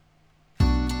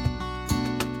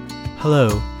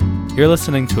Hello, you're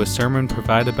listening to a sermon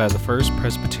provided by the First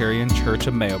Presbyterian Church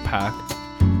of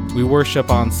Mahopac. We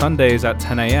worship on Sundays at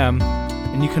 10 a.m.,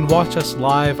 and you can watch us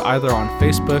live either on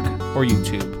Facebook or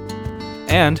YouTube.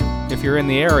 And if you're in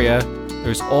the area,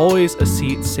 there's always a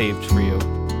seat saved for you.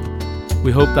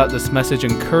 We hope that this message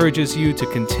encourages you to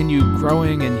continue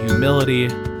growing in humility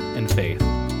and faith.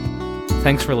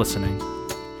 Thanks for listening.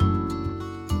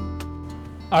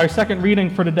 Our second reading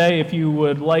for today, if you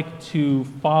would like to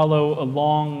follow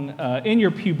along in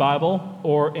your pew Bible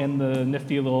or in the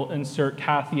nifty little insert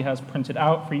Kathy has printed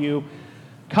out for you,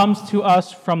 comes to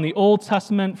us from the Old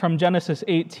Testament, from Genesis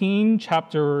 18,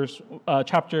 chapter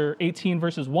 18,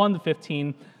 verses 1 to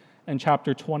 15, and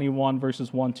chapter 21,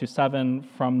 verses 1 to 7,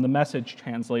 from the Message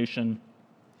translation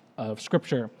of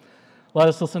Scripture. Let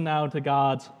us listen now to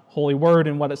God's holy word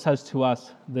and what it says to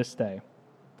us this day.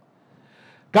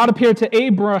 God appeared to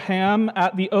Abraham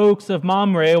at the oaks of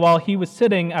Mamre while he was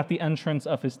sitting at the entrance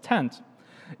of his tent.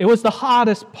 It was the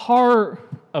hottest part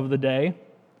of the day,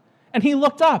 and he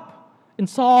looked up and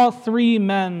saw 3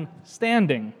 men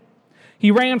standing. He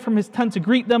ran from his tent to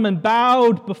greet them and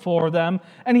bowed before them,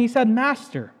 and he said,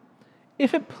 "Master,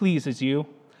 if it pleases you,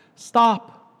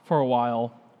 stop for a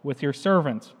while with your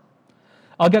servant.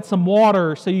 I'll get some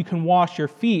water so you can wash your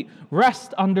feet.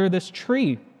 Rest under this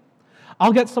tree.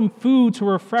 I'll get some food to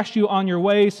refresh you on your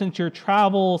way, since your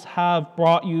travels have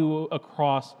brought you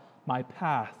across my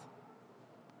path."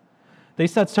 They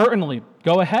said, "Certainly,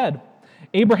 go ahead."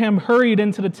 Abraham hurried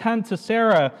into the tent to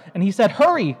Sarah, and he said,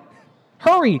 Hurry,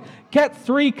 get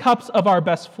 3 cups of our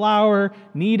best flour,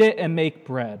 knead it, and make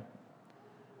bread."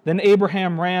 Then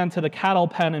Abraham ran to the cattle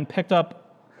pen and picked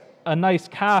up a nice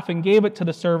calf and gave it to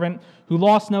the servant, who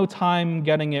lost no time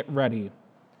getting it ready.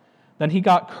 Then he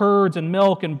got curds and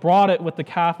milk and brought it with the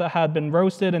calf that had been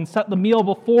roasted and set the meal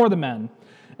before the men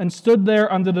and stood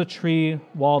there under the tree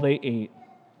while they ate.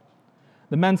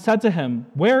 The men said to him,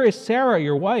 "Where is Sarah,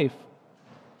 your wife?"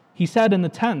 He said, "In the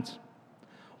tent."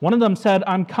 One of them said,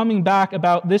 "I'm coming back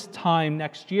about this time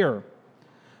next year.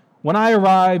 When I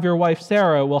arrive, your wife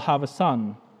Sarah will have a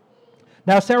son."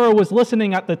 Now Sarah was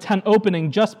listening at the tent opening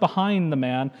just behind the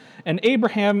man, and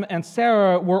Abraham and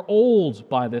Sarah were old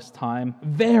by this time,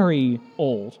 very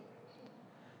old.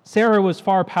 Sarah was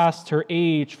far past her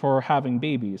age for having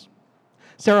babies.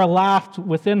 Sarah laughed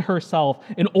within herself,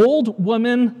 "An old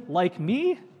woman like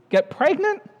me get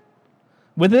pregnant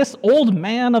with this old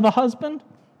man of a husband?"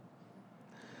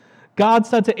 God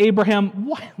said to Abraham,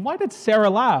 Why did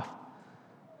Sarah laugh?"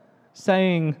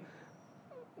 saying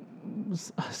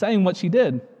what she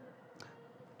did.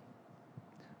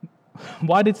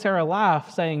 Why did Sarah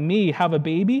laugh, saying, "Me, have a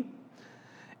baby"?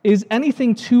 Is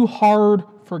anything too hard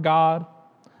for God?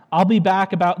 I'll be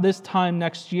back about this time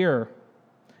next year,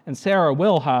 and Sarah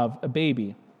will have a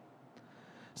baby.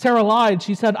 Sarah lied.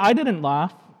 She said, "I didn't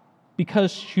laugh,"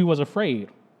 because she was afraid.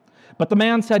 But the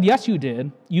man said, "Yes, you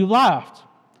did. You laughed."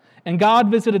 And God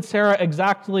visited Sarah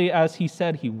exactly as he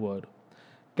said he would.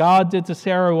 God did to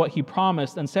Sarah what he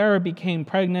promised, and Sarah became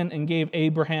pregnant and gave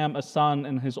Abraham a son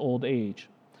in his old age.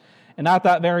 And at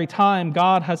that very time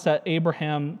God had set.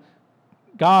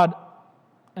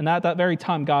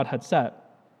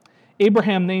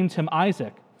 Abraham named him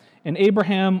Isaac, and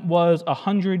Abraham was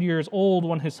 100 years old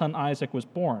when his son Isaac was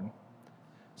born.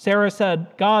 Sarah said,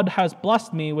 "God has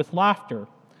blessed me with laughter,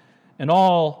 and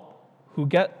all who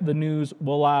get the news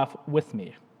will laugh with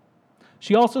me."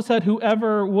 She also said,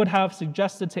 "Whoever would have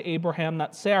suggested to Abraham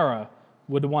that Sarah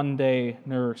would one day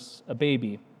nurse a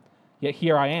baby? Yet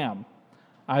here I am.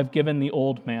 I've given the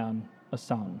old man a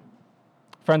son."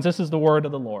 Friends, this is the word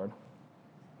of the Lord.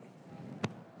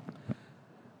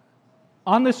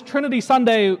 On this Trinity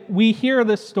Sunday, we hear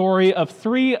this story of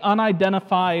 3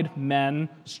 unidentified men,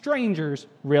 strangers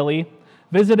really,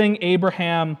 visiting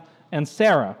Abraham and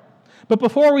Sarah. But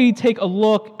before we take a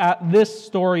look at this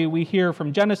story we hear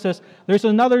from Genesis, there's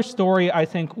another story I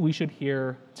think we should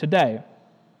hear today.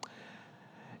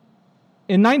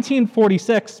 In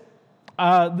 1946,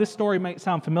 this story might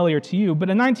sound familiar to you, but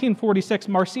in 1946,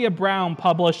 Marcia Brown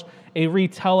published a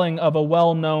retelling of a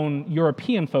well-known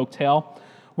European folktale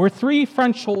where 3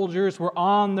 French soldiers were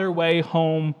on their way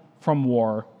home from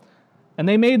war, and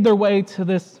they made their way to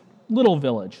this little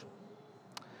village.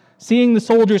 Seeing the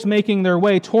soldiers making their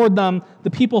way toward them, the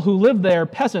people who lived there,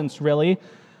 peasants really,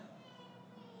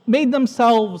 made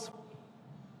themselves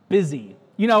busy.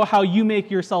 You know how you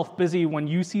make yourself busy when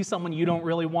you see someone you don't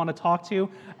really want to talk to?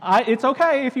 It's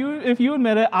okay if you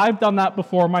admit it. I've done that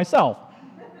before myself.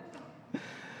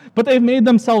 But they've made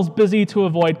themselves busy to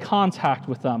avoid contact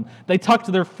with them. They tucked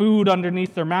their food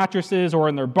underneath their mattresses or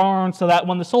in their barns so that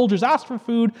when the soldiers asked for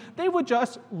food, they would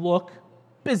just look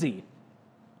busy.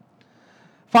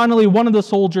 Finally, one of the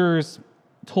soldiers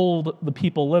told the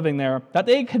people living there that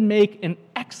they could make an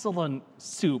excellent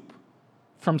soup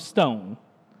from stone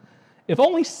if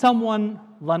only someone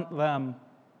lent them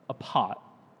a pot.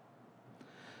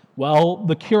 Well,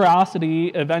 the curiosity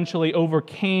eventually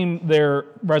overcame their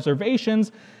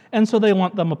reservations, and so they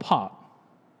lent them a pot.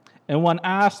 And when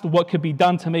asked what could be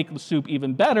done to make the soup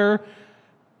even better,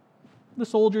 the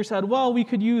soldier said, well, we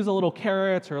could use a little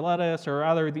carrots or lettuce or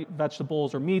other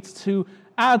vegetables or meats to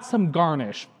add some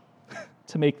garnish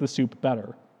to make the soup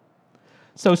better.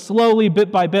 So slowly, bit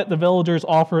by bit, the villagers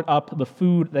offered up the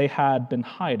food they had been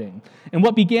hiding. And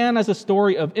what began as a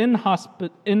story of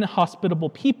inhospitable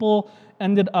people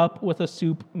ended up with a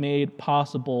soup made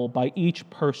possible by each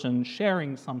person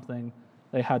sharing something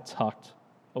they had tucked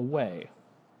away.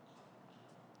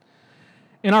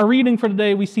 In our reading for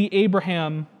today, we see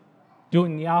Abraham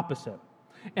doing the opposite.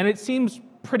 And it seems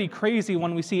pretty crazy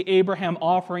when we see Abraham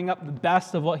offering up the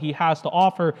best of what he has to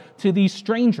offer to these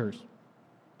strangers.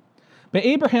 But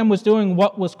Abraham was doing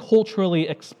what was culturally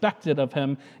expected of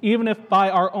him, even if by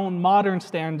our own modern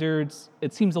standards,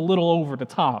 it seems a little over the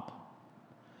top.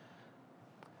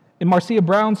 In Marcia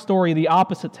Brown's story, the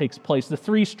opposite takes place. The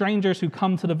three strangers who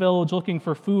come to the village looking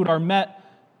for food are met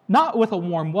not with a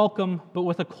warm welcome, but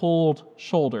with a cold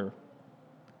shoulder.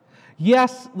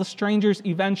 Yes, the strangers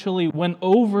eventually win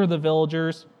over the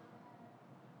villagers,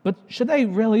 but should they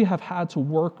really have had to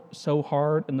work so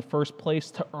hard in the first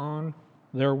place to earn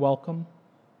their welcome?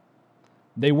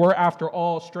 They were, after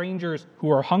all, strangers who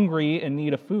are hungry and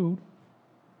need of food.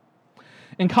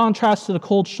 In contrast to the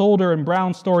cold shoulder in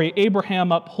Brown's story,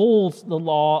 Abraham upholds the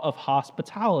law of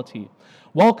hospitality,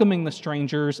 welcoming the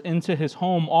strangers into his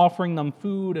home, offering them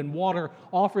food and water,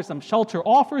 offers them shelter,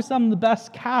 offers them the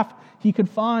best calf he could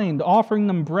find, offering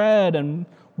them bread and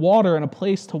water and a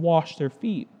place to wash their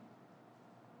feet.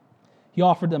 He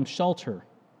offered them shelter.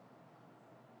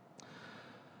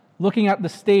 Looking at the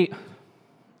state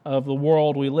of the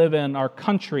world we live in, our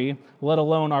country, let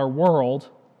alone our world,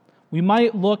 we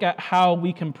might look at how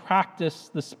we can practice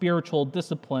the spiritual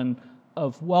discipline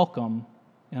of welcome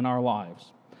in our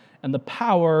lives and the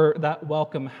power that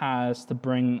welcome has to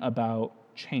bring about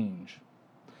change.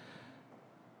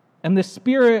 And this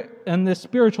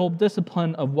spiritual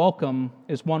discipline of welcome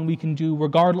is one we can do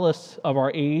regardless of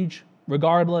our age,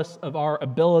 regardless of our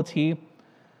ability.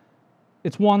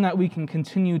 It's one that we can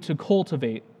continue to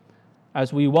cultivate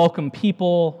as we welcome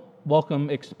people, welcome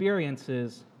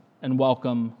experiences, and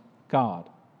welcome God.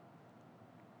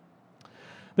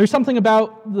 There's something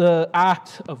about the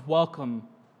act of welcome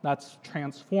that's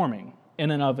transforming in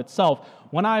and of itself.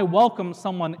 When I welcome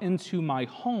someone into my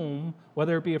home,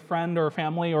 whether it be a friend or a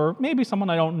family or maybe someone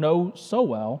I don't know so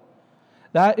well,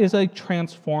 that is a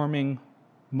transforming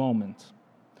moment.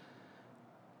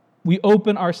 We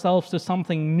open ourselves to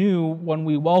something new when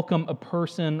we welcome a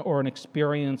person or an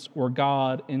experience or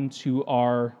God into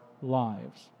our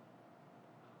lives.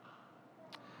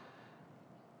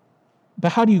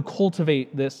 But how do you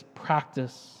cultivate this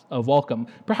practice of welcome?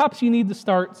 Perhaps you need to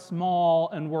start small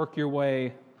and work your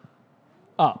way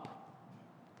up.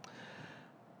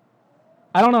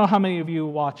 I don't know how many of you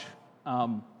watch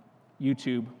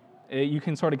YouTube. You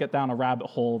can sort of get down a rabbit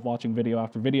hole of watching video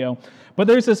after video. But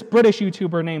there's this British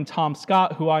YouTuber named Tom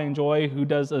Scott, who I enjoy, who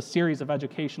does a series of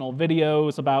educational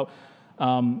videos about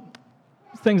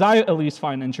things I at least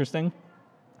find interesting.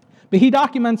 But he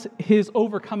documents his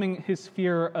overcoming his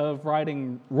fear of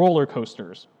riding roller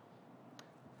coasters.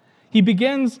 He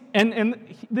begins,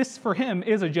 and this for him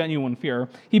is a genuine fear.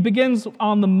 He begins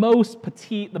on the most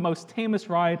petite, the most tamest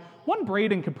ride. One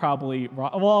Braden could probably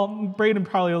ride. Well, Braden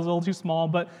probably was a little too small,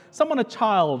 but someone a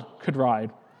child could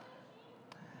ride.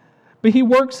 But he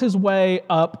works his way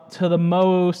up to the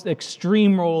most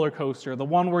extreme roller coaster, the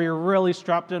one where you're really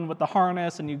strapped in with the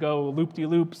harness and you go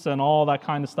loop-de-loops and all that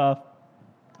kind of stuff.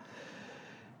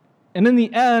 And in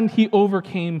the end, he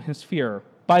overcame his fear.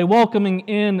 By welcoming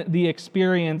in the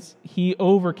experience, he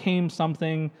overcame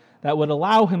something that would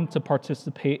allow him to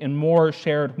participate in more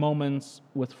shared moments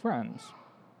with friends.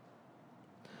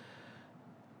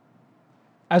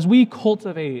 As we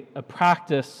cultivate a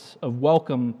practice of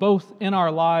welcome, both in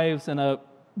our lives in a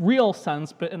real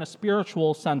sense, but in a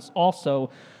spiritual sense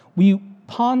also, we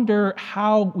ponder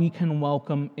how we can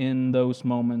welcome in those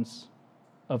moments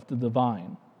of the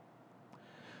divine.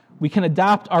 We can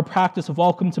adapt our practice of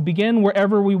welcome to begin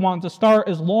wherever we want to start,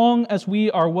 as long as we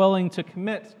are willing to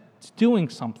commit to doing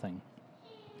something.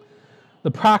 The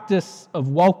practice of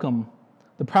welcome,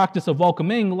 the practice of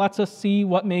welcoming, lets us see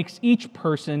what makes each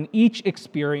person, each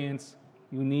experience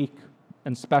unique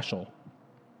and special.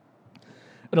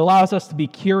 It allows us to be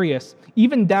curious,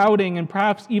 even doubting, and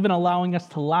perhaps even allowing us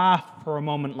to laugh for a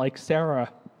moment like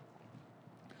Sarah,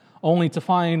 only to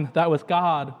find that with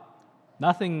God,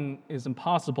 nothing is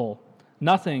impossible,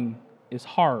 nothing is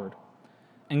hard,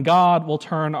 and God will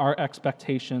turn our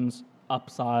expectations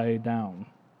upside down.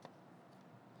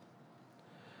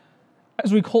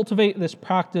 As we cultivate this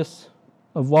practice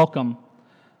of welcome,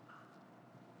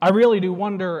 I really do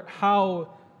wonder how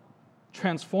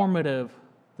transformative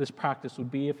this practice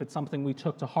would be if it's something we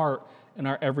took to heart in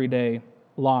our everyday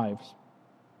lives.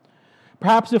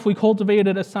 Perhaps if we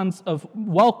cultivated a sense of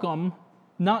welcome,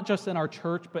 not just in our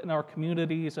church, but in our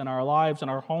communities, in our lives, in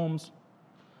our homes,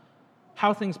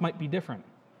 how things might be different.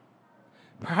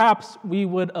 Perhaps we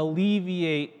would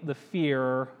alleviate the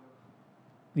fear,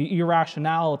 the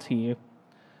irrationality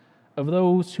of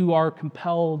those who are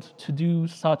compelled to do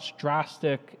such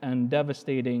drastic and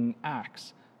devastating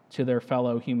acts to their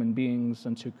fellow human beings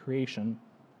and to creation.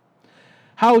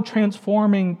 How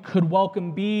transforming could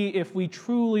welcome be if we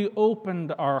truly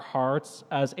opened our hearts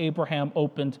as Abraham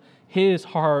opened his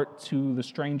heart to the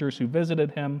strangers who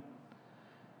visited him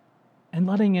and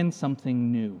letting in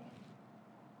something new?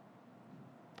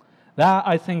 That,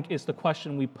 I think, is the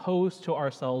question we pose to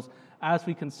ourselves as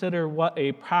we consider what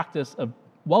a practice of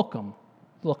welcome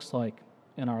looks like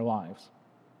in our lives.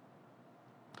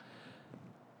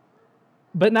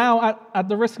 But now, at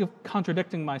the risk of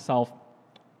contradicting myself,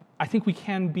 I think we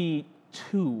can be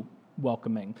too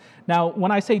welcoming. Now,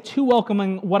 when I say too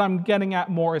welcoming, what I'm getting at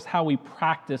more is how we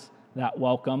practice that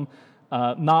welcome,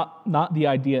 not the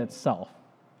idea itself.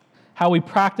 How we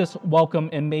practice welcome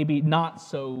in maybe not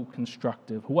so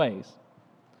constructive ways.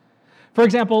 For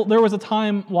example, there was a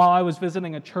time while I was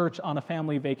visiting a church on a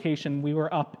family vacation. We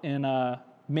were up in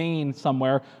Maine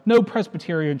somewhere. No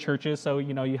Presbyterian churches, so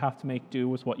you have to make do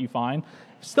with what you find.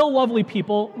 Still lovely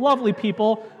people.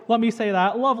 Let me say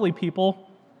that, lovely people.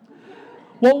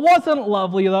 What wasn't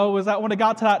lovely, though, was that when it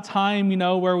got to that time,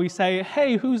 where we say,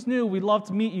 hey, who's new? We'd love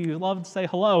to meet you. We'd love to say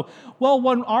hello. Well,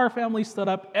 when our family stood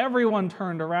up, everyone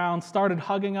turned around, started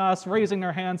hugging us, raising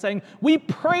their hands, saying, we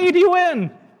prayed you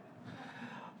in.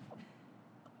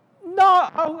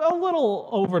 Not a little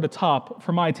over the top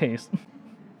for my taste.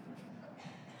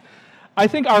 I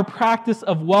think our practice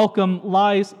of welcome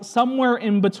lies somewhere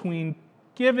in between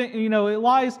giving, it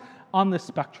lies on the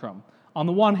spectrum. On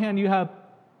the one hand, you have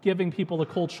giving people the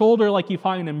cold shoulder like you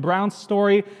find in Brown's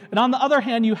story, and on the other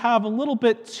hand, you have a little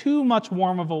bit too much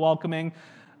warm of a welcoming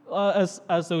as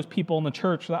those people in the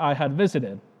church that I had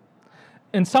visited.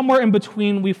 And somewhere in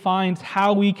between, we find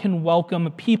how we can welcome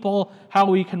people,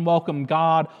 how we can welcome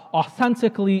God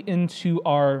authentically into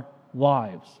our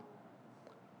lives,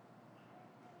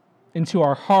 into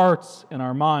our hearts and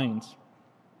our minds.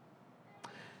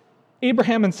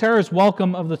 Abraham and Sarah's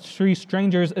welcome of the three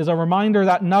strangers is a reminder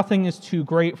that nothing is too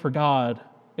great for God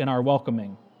in our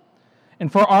welcoming.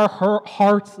 And for our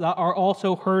hearts that are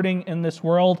also hurting in this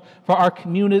world, for our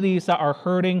communities that are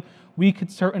hurting, we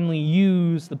could certainly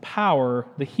use the power,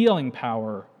 the healing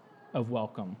power of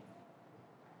welcome.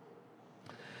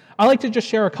 I'd like to just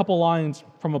share a couple lines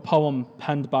from a poem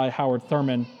penned by Howard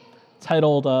Thurman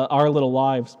titled Our Little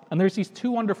Lives. And there's these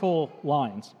two wonderful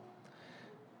lines.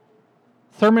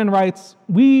 Thurman writes,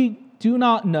 we do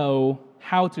not know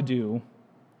how to do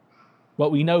what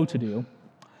we know to do,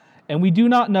 and we do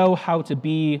not know how to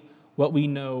be what we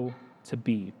know to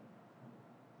be.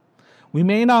 We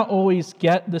may not always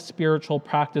get the spiritual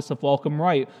practice of welcome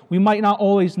right. We might not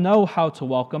always know how to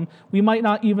welcome. We might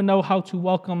not even know how to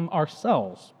welcome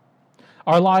ourselves.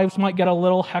 Our lives might get a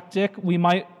little hectic. We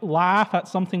might laugh at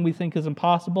something we think is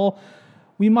impossible.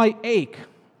 We might ache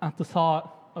at the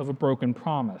thought of a broken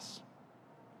promise.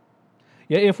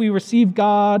 Yet if we receive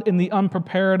God in the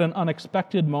unprepared and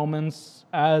unexpected moments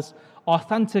as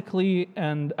authentically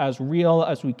and as real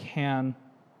as we can,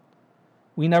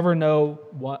 we never know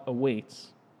what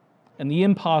awaits, and the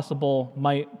impossible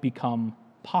might become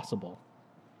possible.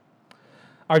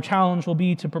 Our challenge will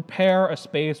be to prepare a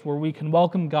space where we can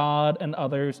welcome God and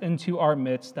others into our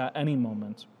midst at any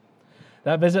moment.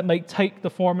 That visit might take the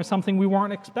form of something we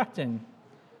weren't expecting,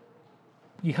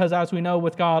 because as we know,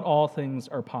 with God, all things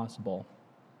are possible.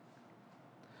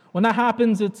 When that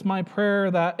happens, it's my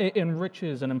prayer that it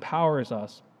enriches and empowers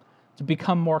us to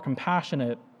become more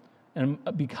compassionate and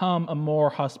become a more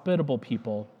hospitable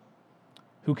people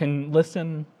who can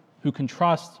listen, who can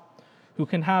trust, who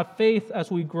can have faith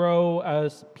as we grow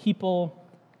as people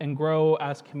and grow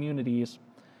as communities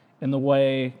in the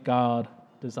way God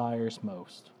desires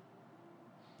most.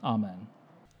 Amen.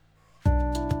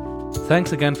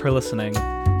 Thanks again for listening,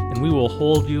 and we will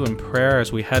hold you in prayer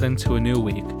as we head into a new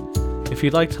week. If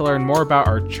you'd like to learn more about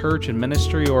our church and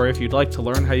ministry, or if you'd like to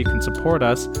learn how you can support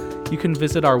us, you can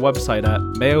visit our website at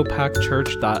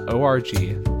mayopackchurch.org.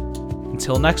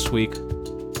 Until next week,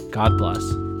 God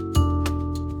bless.